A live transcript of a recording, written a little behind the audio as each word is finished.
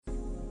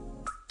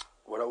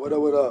What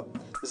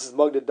up? This is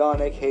Mug the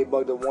Don, aka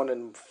Mug the One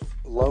and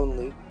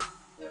Lonely.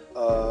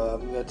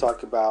 I'm going to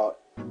talk about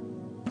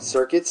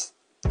circuits.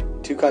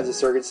 Two kinds of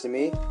circuits to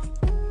me.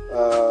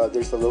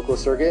 There's the local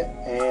circuit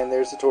and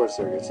there's the tourist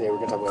circuit. Today we're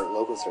going to talk about the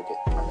local circuit.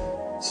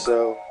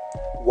 So,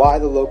 why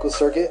the local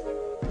circuit?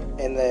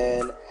 And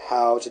then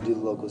how to do the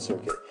local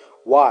circuit.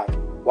 Why?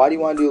 Why do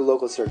you want to do the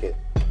local circuit?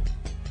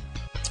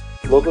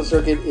 Local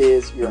circuit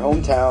is your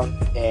hometown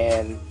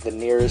and the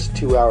nearest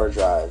 2-hour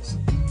drives.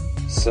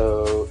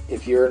 So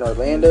if you're in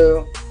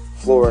Orlando,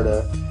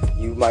 Florida,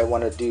 you might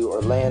want to do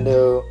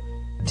Orlando,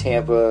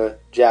 Tampa,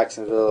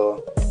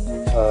 Jacksonville,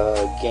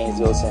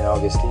 Gainesville, St.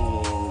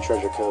 Augustine,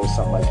 Treasure Coast,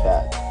 something like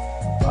that.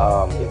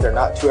 If they're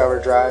not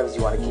 2-hour drives,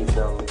 you want to keep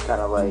them kind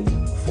of like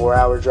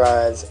 4-hour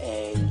drives,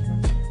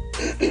 and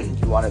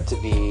you want it to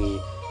be,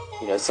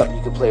 something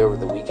you can play over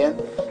the weekend.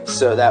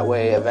 So that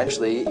way,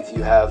 eventually, if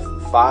you have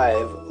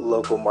 5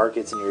 local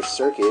markets in your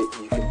circuit,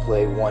 you can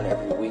play one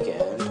every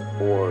weekend,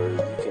 or you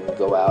can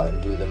go out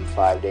and do them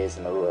 5 days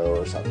in a row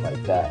or something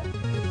like that.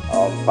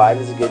 5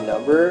 is a good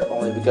number,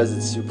 only because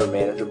it's super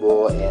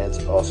manageable and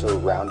it's also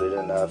rounded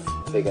enough,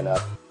 big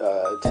enough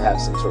to have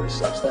some sort of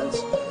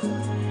substance.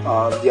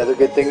 The other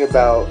good thing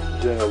about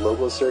doing a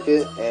local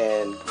circuit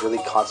and really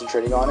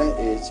concentrating on it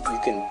is you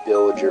can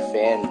build your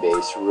fan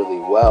base really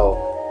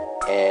well.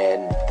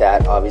 And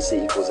that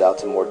obviously equals out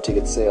to more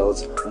ticket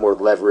sales, more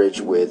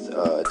leverage with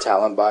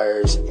talent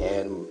buyers,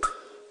 and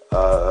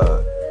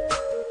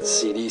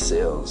CD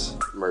sales,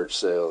 merch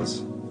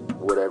sales,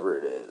 whatever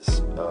it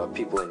is,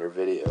 people in your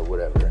video,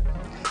 whatever.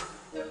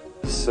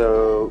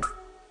 So,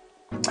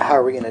 how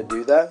are we going to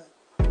do that?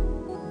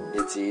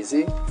 It's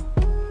easy.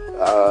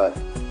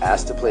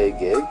 Ask to play a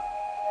gig.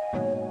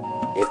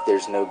 If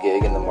there's no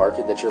gig in the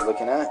market that you're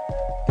looking at,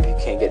 if you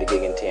can't get a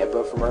gig in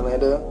Tampa from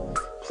Orlando,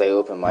 play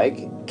open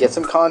mic, get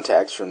some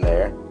contacts from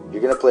there.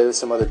 You're going to play with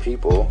some other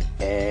people,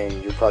 and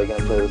you're probably going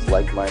to play with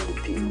like-minded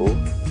people,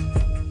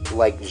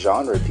 like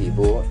genre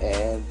people,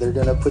 and they're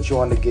going to put you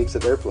on the gigs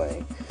that they're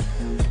playing.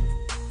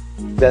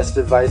 Best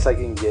advice I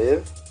can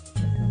give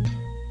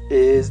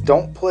is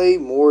don't play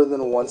more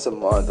than once a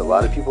month. A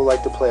lot of people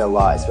like to play a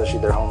lot, especially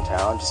their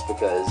hometown, just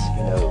because,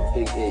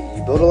 you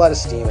build a lot of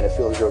steam and it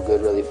feels real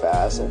good really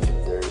fast, and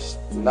there's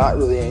not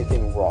really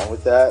anything wrong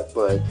with that,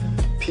 but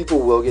people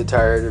will get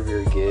tired of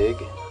your gig.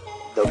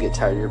 They'll get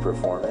tired of your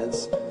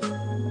performance.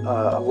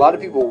 A lot of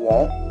people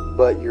won't,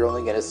 but you're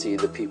only going to see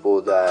the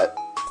people that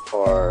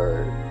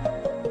are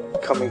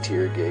coming to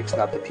your gigs,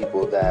 not the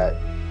people that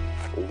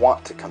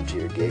want to come to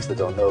your gigs that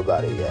don't know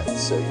about it yet.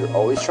 So you're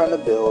always trying to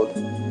build,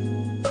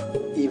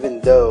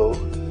 even though,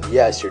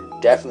 yes, you're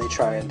definitely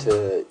trying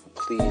to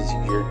please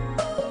your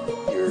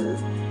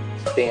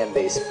fan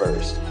base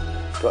first.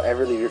 Don't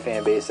ever leave your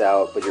fan base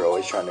out, but you're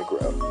always trying to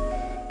grow.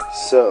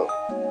 So,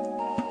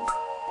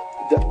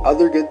 the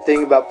other good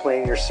thing about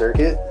playing your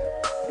circuit,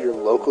 your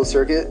local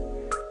circuit,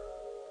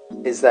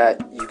 is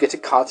that you get to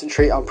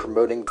concentrate on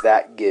promoting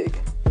that gig.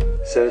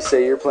 So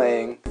say you're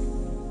playing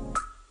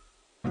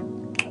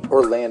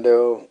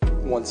Orlando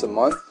once a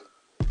month,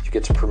 you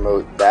get to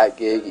promote that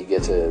gig, you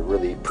get to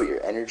really put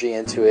your energy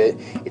into it.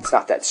 It's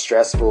not that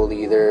stressful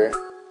either.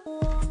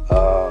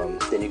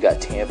 Then you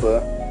got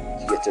Tampa,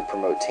 you get to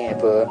promote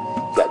Tampa.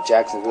 You got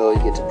Jacksonville,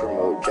 you get to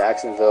promote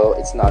Jacksonville.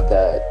 It's not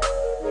that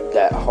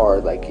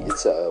hard, like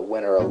it's a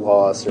win or a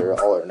loss or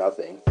all or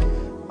nothing.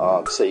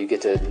 So you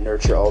get to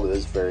nurture all of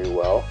this very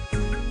well.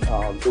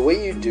 The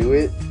way you do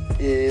it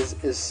is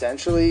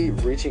essentially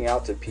reaching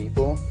out to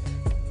people.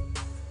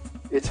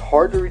 It's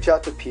hard to reach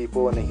out to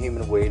people in a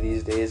human way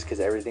these days because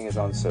everything is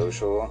on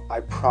social. I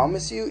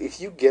promise you, if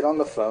you get on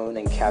the phone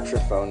and capture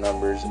phone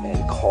numbers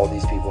and call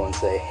these people and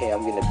say, hey,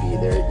 I'm going to be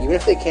there, even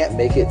if they can't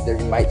make it, they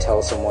might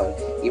tell someone.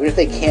 Even if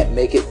they can't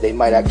make it, they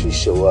might actually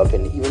show up.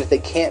 And even if they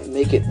can't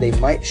make it, they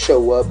might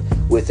show up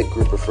with a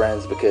group of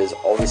friends because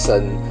all of a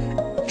sudden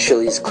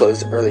Chili's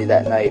closed early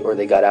that night, or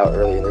they got out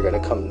early and they're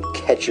going to come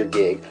catch your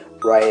gig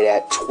right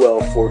at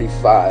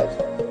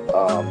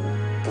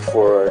 12:45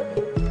 before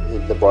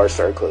the bars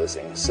start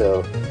closing.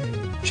 So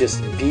just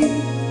be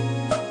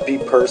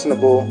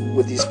personable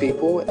with these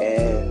people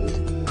and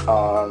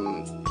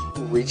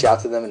reach out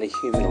to them in a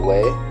human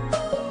way,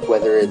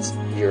 whether it's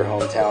your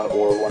hometown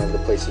or one of the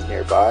places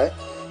nearby,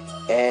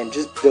 and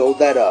just build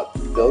that up.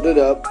 Build it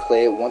up,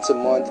 play it once a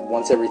month,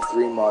 once every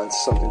 3 months,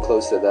 something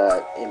close to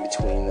that in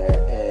between there,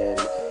 and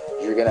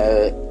you're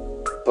gonna,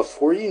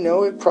 before you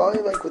know it,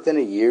 probably like within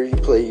a year, you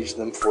play each of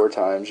them 4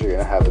 times, you're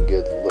gonna have a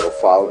good little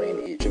following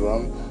in each of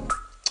them.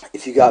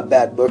 If you got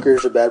bad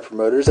bookers or bad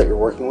promoters that you're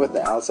working with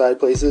in outside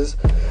places,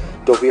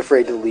 don't be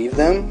afraid to leave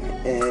them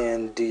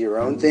and do your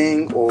own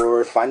thing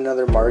or find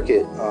another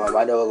market.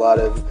 I know a lot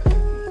of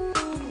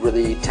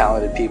really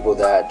talented people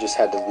that just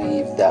had to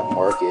leave that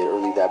market or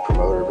leave that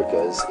promoter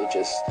because it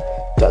just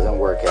doesn't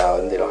work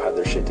out and they don't have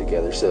their shit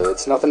together. So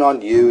it's nothing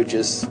on you,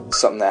 just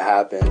something that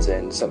happens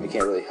and something you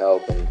can't really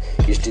help, and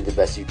you just do the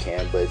best you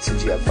can. But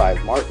since you have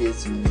 5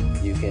 markets,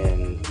 you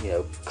can,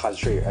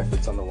 concentrate your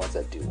efforts on the ones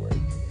that do work.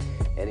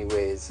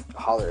 Anyways,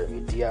 holler at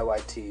me.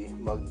 DIYT,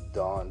 Mug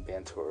Dawn,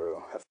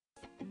 Bantoro.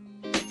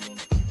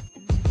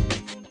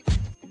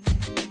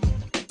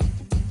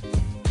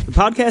 The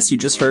podcast you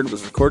just heard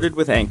was recorded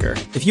with Anchor.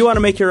 If you want to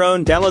make your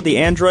own, download the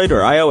Android or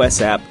iOS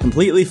app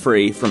completely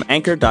free from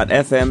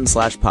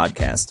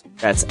anchor.fm/podcast.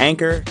 That's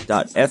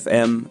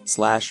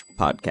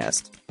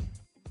anchor.fm/podcast.